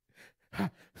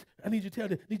 I need you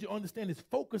to understand this.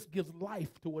 Focus gives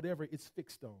life to whatever it's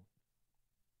fixed on.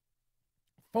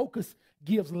 Focus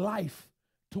gives life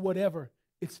to whatever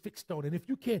it's fixed on. And if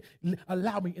you can't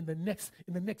allow me in the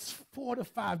next 4 to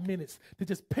 5 minutes to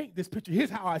just paint this picture,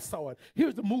 here's how I saw it.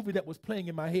 Here's the movie that was playing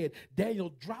in my head.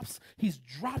 Daniel he's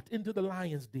dropped into the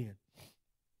lion's den.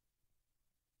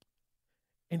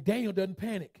 And Daniel doesn't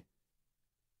panic.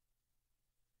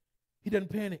 He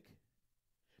doesn't panic.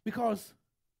 Because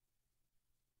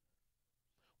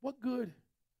what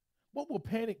will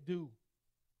panic do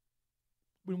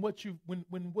when what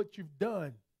you've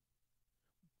done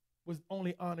was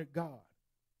only honored God?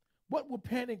 What will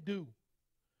panic do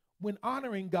when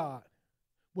honoring God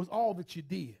was all that you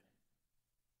did?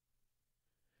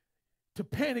 To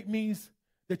panic means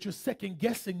that you're second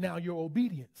guessing now your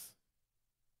obedience.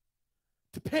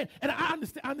 To panic, and I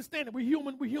understand that we're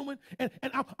human, and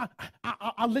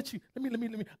I'll let you.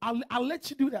 I'll let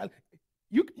you do that.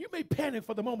 You may panic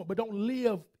for the moment, but don't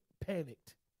live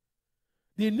panicked.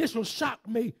 The initial shock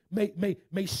may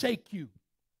shake you,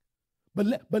 but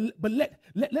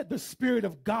let the Spirit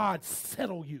of God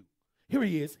settle you. Here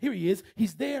he is.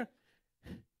 He's there.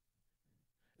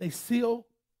 They seal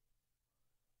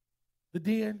the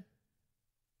den,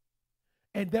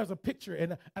 and there's a picture,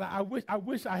 and I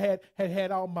wish I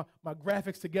had all my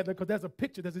graphics together, because there's a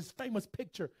picture. There's this famous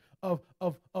picture of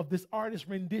this artist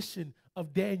rendition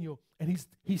of Daniel, and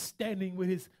he's standing with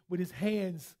his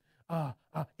hands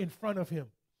in front of him,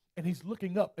 and he's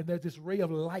looking up, and there's this ray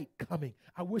of light coming.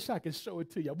 I wish I could show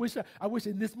it to you. I wish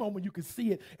in this moment you could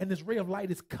see it, and this ray of light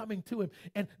is coming to him,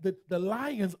 and the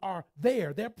lions are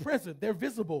there. They're present. They're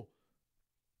visible,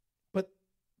 but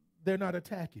they're not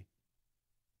attacking.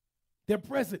 They're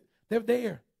present. They're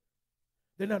there.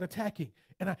 They're not attacking.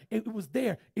 And it was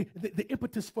there. The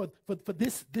impetus for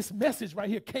this message right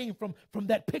here came from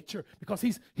that picture, because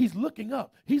he's looking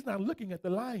up. He's not looking at the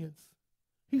lions.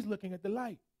 He's looking at the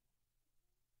light.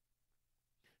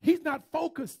 He's not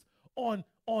focused on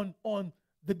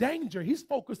the danger. He's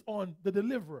focused on the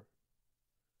deliverer.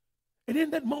 And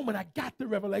in that moment, I got the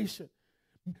revelation.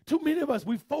 Too many of us,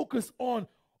 we focus on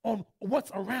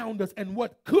what's around us and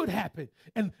what could happen,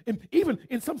 and even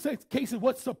in some cases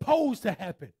what's supposed to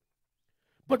happen.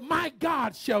 But my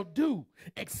God shall do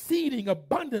exceeding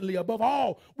abundantly above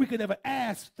all we could ever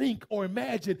ask, think, or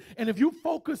imagine. And if you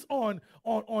focus on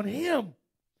him,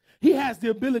 he has the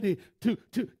ability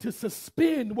to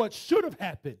suspend what should have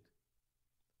happened,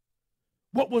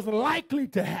 what was likely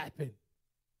to happen,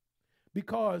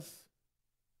 because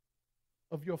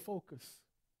of your focus.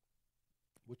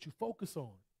 What you focus on,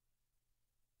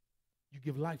 you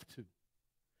give life to.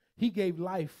 He gave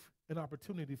life an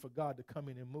opportunity for God to come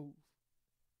in and move.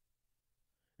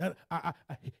 And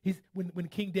when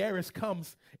King Darius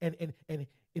comes and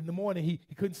in the morning, he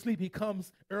couldn't sleep. He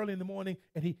comes early in the morning,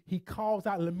 and he calls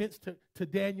out, laments to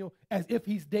Daniel as if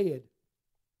he's dead,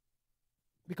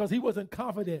 because he wasn't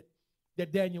confident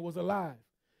that Daniel was alive.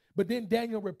 But then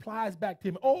Daniel replies back to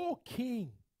him, "Oh,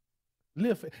 King,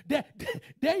 live."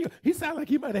 Daniel, he sounded like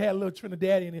he might have had a little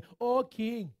Trinidadian in it. "Oh,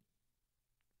 King,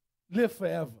 live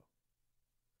forever."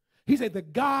 He said, "The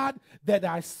God that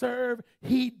I serve,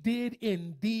 he did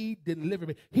indeed deliver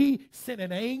me. He sent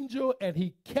an angel, and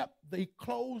he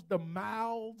closed the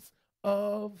mouths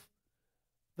of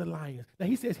the lions." Now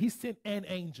he says he sent an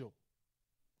angel.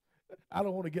 I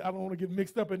don't want to get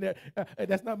mixed up in that.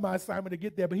 That's not my assignment to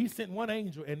get there. But he sent one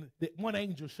angel, and one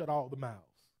angel shut all the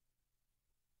mouths.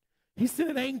 He sent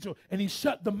an angel, and he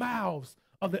shut the mouths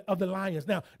of the lions.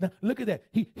 Now look at that.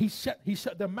 He shut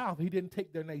their mouth. He didn't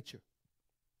take their nature.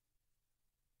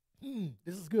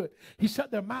 This is good. He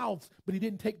shut their mouths, but he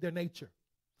didn't take their nature.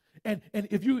 And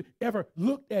if you ever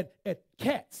looked at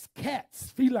cats,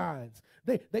 felines,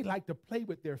 they like to play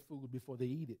with their food before they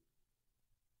eat it.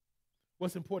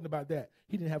 What's important about that?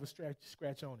 He didn't have a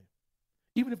scratch on him.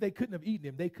 Even if they couldn't have eaten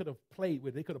him, they could have played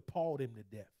with him. They could have pawed him to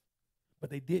death.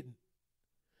 But they didn't.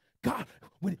 God,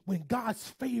 when God's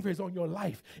favor is on your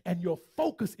life and your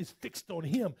focus is fixed on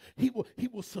him, he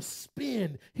will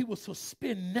suspend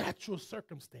natural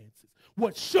circumstances.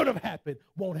 What should have happened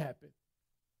won't happen.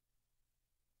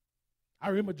 I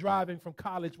remember driving from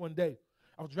college one day.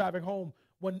 I was driving home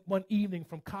one evening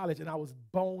from college, and I was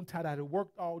bone tired. I had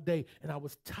worked all day, and I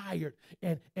was tired.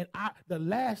 And the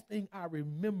last thing I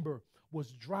remember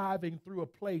was driving through a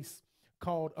place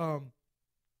called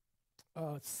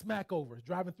Smackover,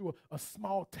 driving through a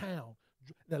small town.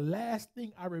 The last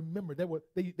thing I remember,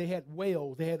 they had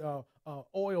wells, they had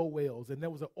oil wells, and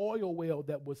there was an oil well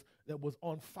that was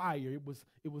on fire. It was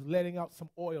letting out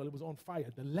some oil. It was on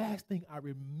fire. The last thing I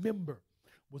remember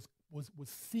was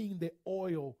seeing the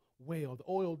oil well, the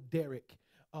oil derrick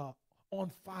on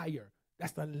fire.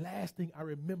 That's the last thing I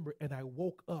remember. And I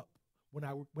woke up when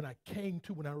I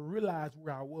realized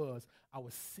where I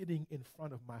was sitting in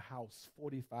front of my house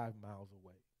 45 miles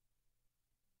away.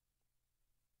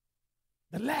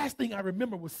 The last thing I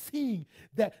remember was seeing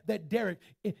that derrick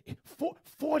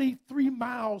 43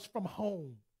 miles from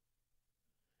home.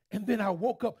 And then I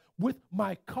woke up with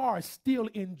my car still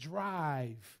in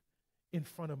drive in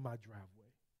front of my driveway.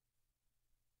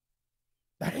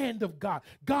 The hand of God.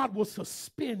 God will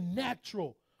suspend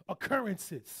natural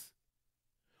occurrences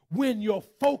when your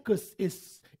focus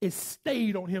is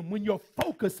stayed on him, when your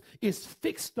focus is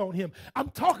fixed on him. I'm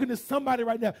talking to somebody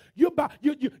right now.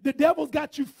 The devil's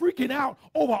got you freaking out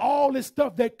over all this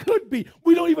stuff that could be.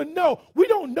 We don't even know. We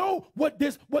don't know what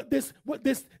this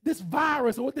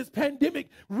virus or what this pandemic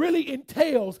really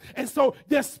entails. And so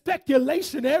there's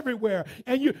speculation everywhere.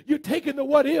 And you're taking the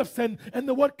what ifs and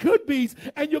the what could be's,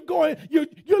 and you're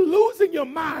losing your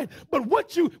mind. But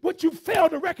what you fail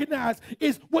to recognize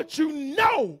is what you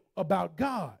know about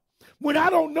God. When I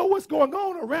don't know what's going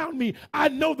on around me, I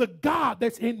know the God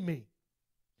that's in me.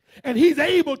 And he's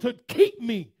able to keep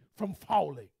me from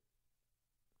falling.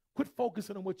 Quit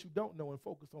focusing on what you don't know and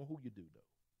focus on who you do know.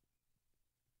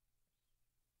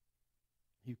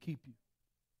 He'll keep you.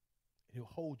 And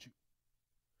he'll hold you.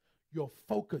 Your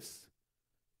focus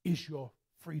is your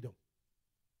freedom.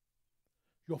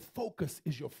 Your focus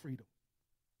is your freedom.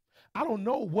 I don't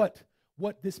know what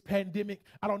this pandemic,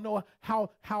 I don't know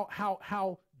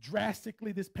how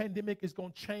drastically this pandemic is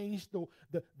going to change the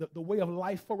way of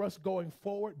life for us going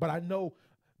forward, but I know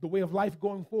the way of life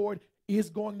going forward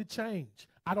is going to change.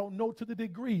 I don't know to the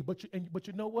degree, but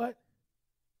you know what?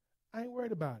 I ain't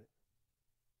worried about it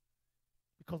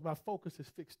because my focus is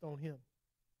fixed on him,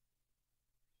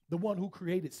 the one who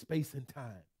created space and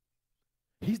time.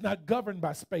 He's not governed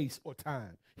by space or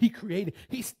time.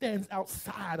 He stands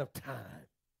outside of time,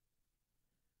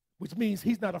 which means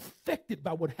he's not affected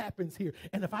by what happens here.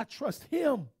 And if I trust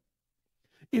him,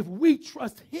 if we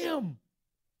trust him,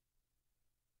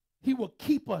 he will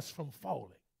keep us from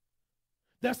falling.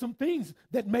 There's some things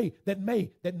that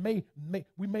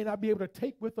we may not be able to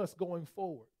take with us going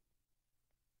forward.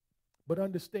 But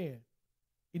understand,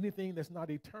 anything that's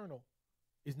not eternal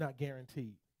is not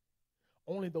guaranteed.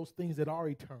 Only those things that are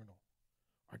eternal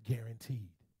are guaranteed.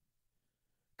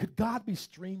 Could God be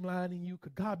streamlining you?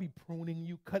 Could God be pruning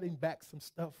you, cutting back some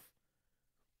stuff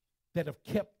that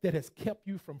has kept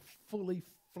you from fully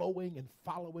flowing and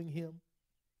following him?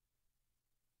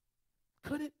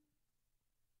 Could it?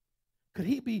 Could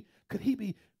he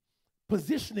be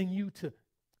positioning you to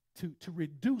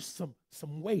reduce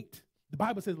some weight? The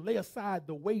Bible says, lay aside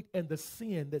the weight and the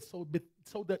sin that so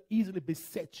that easily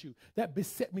besets you. That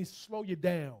beset means slow you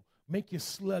down, make you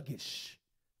sluggish.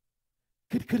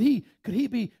 Could he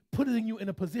be putting you in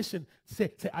a position,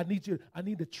 say, I need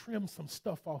to trim some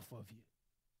stuff off of you?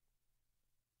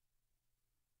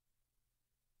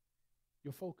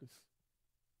 Your focus.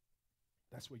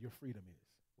 That's where your freedom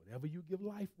is. Whatever you give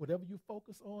life, whatever you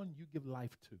focus on, you give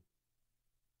life to.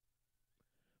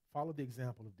 Follow the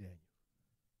example of Daniel.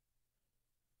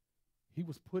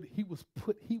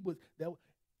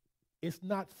 It's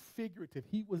not figurative.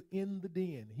 He was in the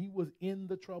den. He was in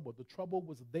the trouble. The trouble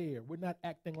was there. We're not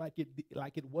acting like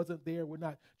it wasn't there. We're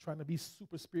not trying to be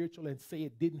super spiritual and say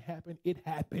it didn't happen. It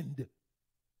happened.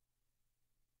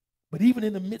 But even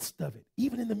in the midst of it,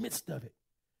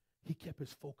 he kept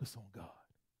his focus on God.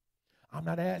 I'm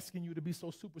not asking you to be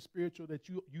so super spiritual that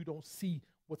you don't see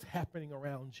what's happening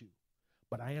around you.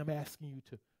 But I am asking you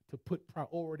to put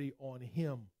priority on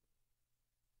him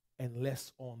and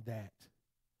less on that.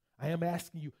 I am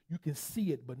asking you, you can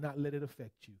see it, but not let it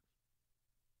affect you.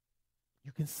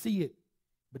 You can see it,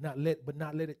 but not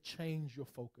let it change your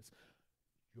focus.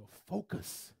 Your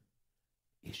focus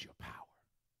is your power.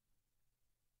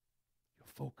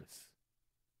 focus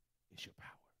is your power.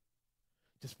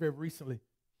 Just very recently,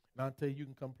 and I'll tell you, you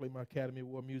can come play my Academy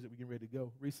Award music. We're getting ready to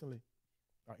go. Recently,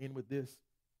 I'll end with this.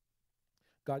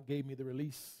 God gave me the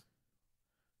release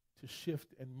to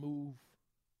shift and move,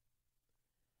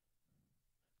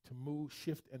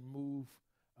 shift and move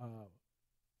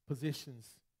positions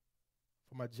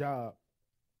for my job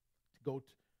to go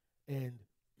and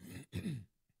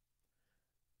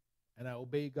and I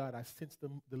obey God. I sense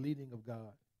the leading of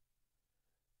God.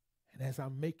 And as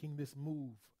I'm making this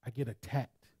move, I get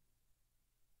attacked.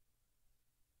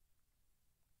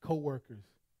 Co-workers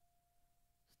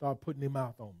start putting their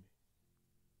mouth on me.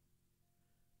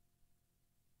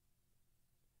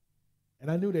 And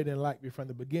I knew they didn't like me from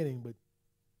the beginning, but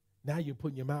now you're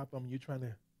putting your mouth on me. You're trying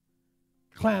to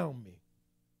clown me.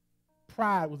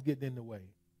 Pride was getting in the way.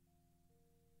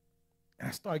 And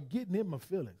I started getting in my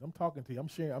feelings. I'm talking to you. I'm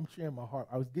sharing my heart.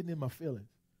 I was getting in my feelings.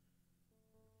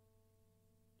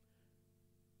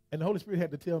 And the Holy Spirit had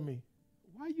to tell me,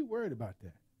 why are you worried about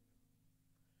that?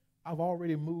 I've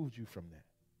already moved you from that.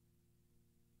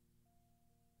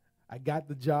 I got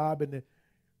the job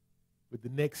with the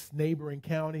next neighboring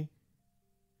county,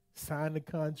 signed the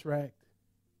contract,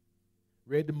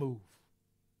 ready to move,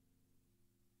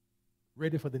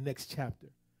 ready for the next chapter.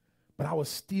 But I was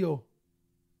still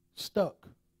stuck.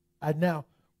 I now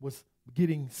was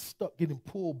getting stuck, getting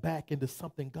pulled back into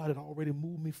something God had already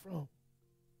moved me from.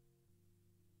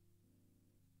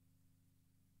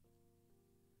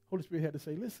 Holy Spirit had to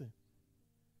say, listen,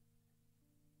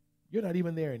 you're not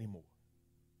even there anymore.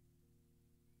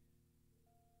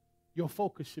 Your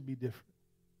focus should be different.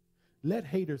 Let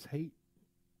haters hate.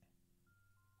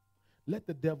 Let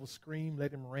the devil scream,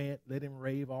 let him rant, let him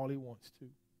rave all he wants to.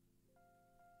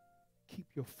 Keep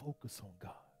your focus on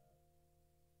God.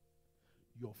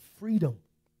 Your freedom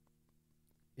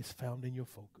is found in your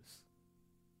focus.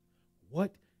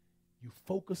 What you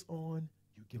focus on,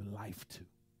 you give life to.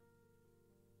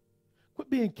 Quit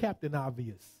being Captain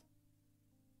Obvious,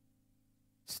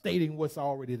 stating what's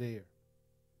already there.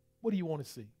 What do you want to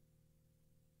see?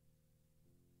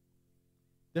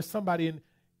 There's somebody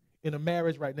in a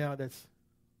marriage right now it's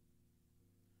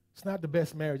not the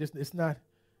best marriage. It's not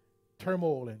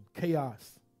turmoil and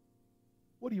chaos.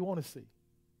 What do you want to see?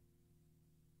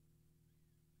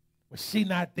 Well, she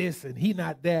not this and he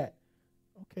not that.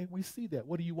 Okay, we see that.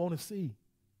 What do you want to see?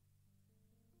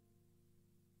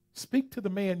 Speak to the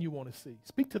man you want to see.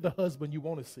 Speak to the husband you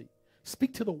want to see.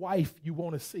 Speak to the wife you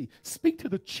want to see. Speak to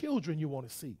the children you want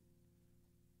to see.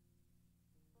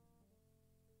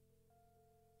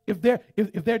 If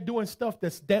they're doing stuff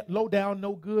that's that low down,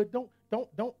 no good,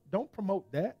 don't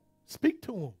promote that. Speak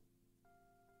to them.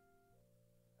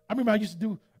 I remember I used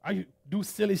to do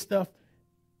silly stuff,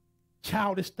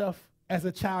 childish stuff as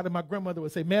a child, and my grandmother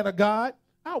would say, "Man of God,"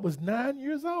 I was 9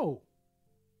 years old.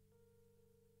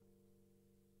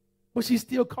 But she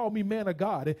still called me man of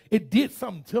God. It did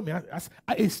something to me.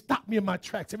 It stopped me in my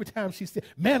tracks every time she said,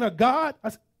 "Man of God."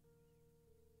 I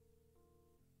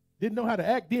didn't know how to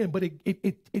act then, but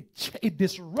it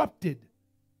disrupted.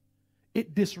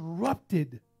 It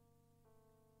disrupted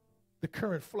the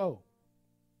current flow.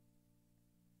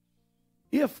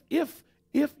 If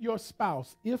your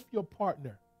spouse, if your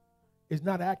partner is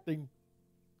not acting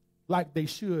like they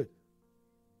should,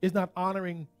 is not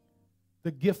honoring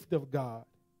the gift of God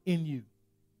in you,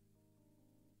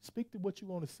 speak to what you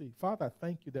want to see. Father, I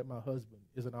thank you that my husband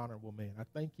is an honorable man. I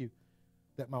thank you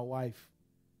that my wife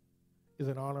is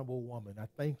an honorable woman. I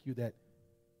thank you that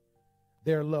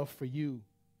their love for you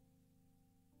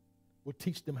will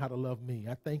teach them how to love me.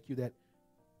 I thank you that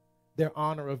their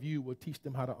honor of you will teach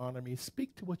them how to honor me.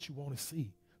 Speak to what you want to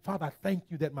see. Father, I thank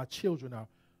you that my children are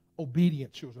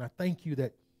obedient children. I thank you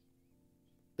that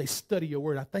they study your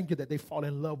word. I thank you that they fall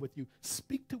in love with you.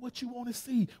 Speak to what you want to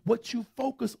see. What you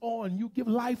focus on, you give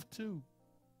life to.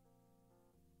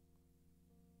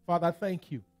 Father, I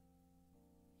thank you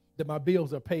that my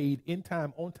bills are paid in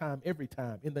time, on time, every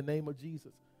time, in the name of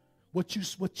Jesus. What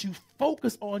you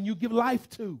focus on, you give life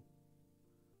to.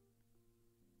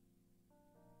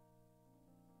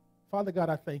 Father God,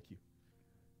 I thank you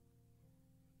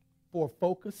for a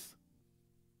focus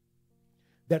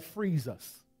that frees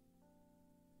us.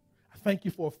 I thank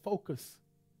you for a focus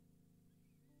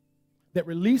that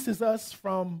releases us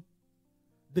from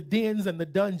the dens and the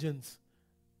dungeons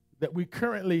that we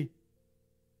currently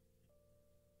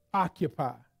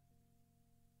occupy.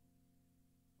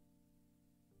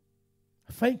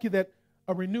 I thank you that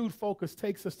a renewed focus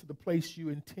takes us to the place you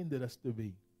intended us to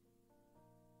be.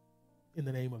 In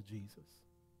the name of Jesus.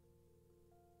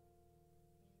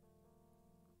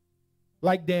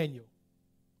 Like Daniel,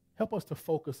 help us to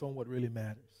focus on what really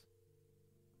matters.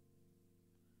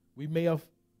 We may have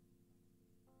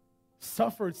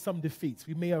suffered some defeats.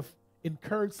 We may have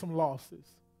incurred some losses.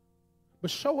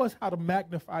 But show us how to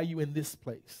magnify you in this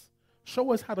place.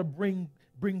 Show us how to bring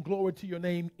glory to your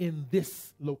name in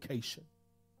this location.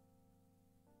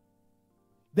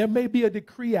 There may be a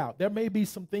decree out. There may be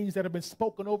some things that have been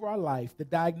spoken over our life. The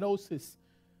diagnosis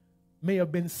may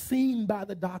have been seen by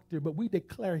the doctor, but we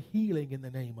declare healing in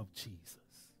the name of Jesus.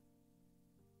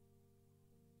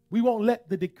 We won't let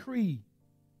the decree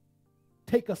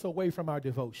take us away from our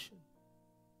devotion.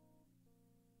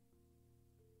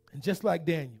 And just like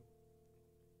Daniel,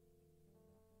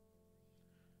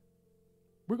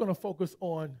 we're going to focus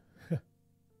on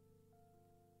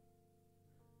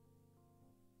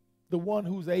the one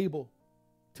who's able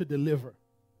to deliver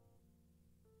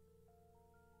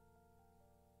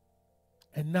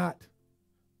and not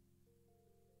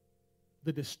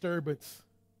the disturbance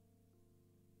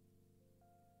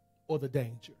or the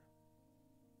danger.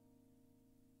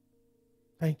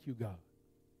 Thank you, God.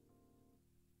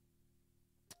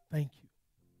 Thank you.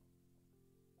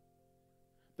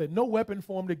 That no weapon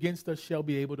formed against us shall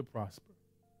be able to prosper.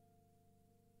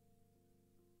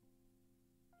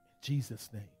 In Jesus'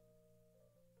 name,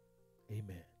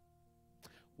 amen.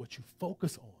 What you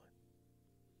focus on,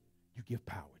 you give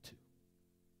power to.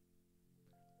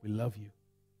 We love you.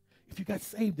 If you got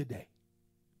saved today,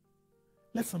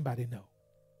 let somebody know.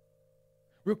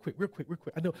 Real quick.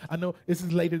 I know this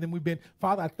is later than we've been.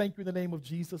 Father, I thank you in the name of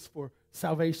Jesus for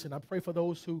salvation. I pray for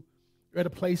those who are at a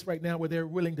place right now where they're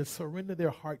willing to surrender their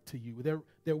heart to you.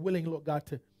 They're willing, Lord God,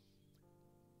 to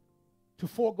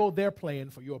forego their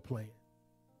plan for your plan.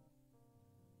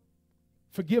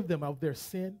 Forgive them of their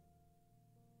sin.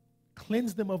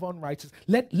 Cleanse them of unrighteousness.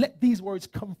 Let these words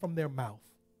come from their mouth.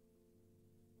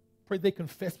 Pray they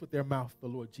confess with their mouth the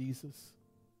Lord Jesus.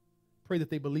 Pray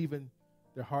that they believe in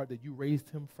their heart that you raised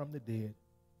him from the dead,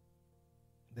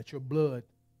 that your blood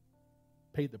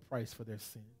paid the price for their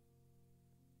sin.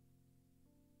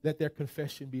 Let their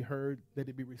confession be heard, let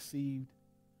it be received,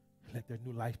 and let their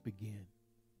new life begin.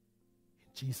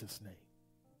 In Jesus' name,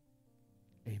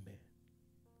 amen.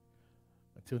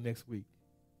 Until next week,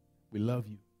 we love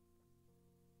you,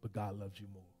 but God loves you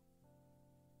more.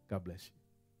 God bless you.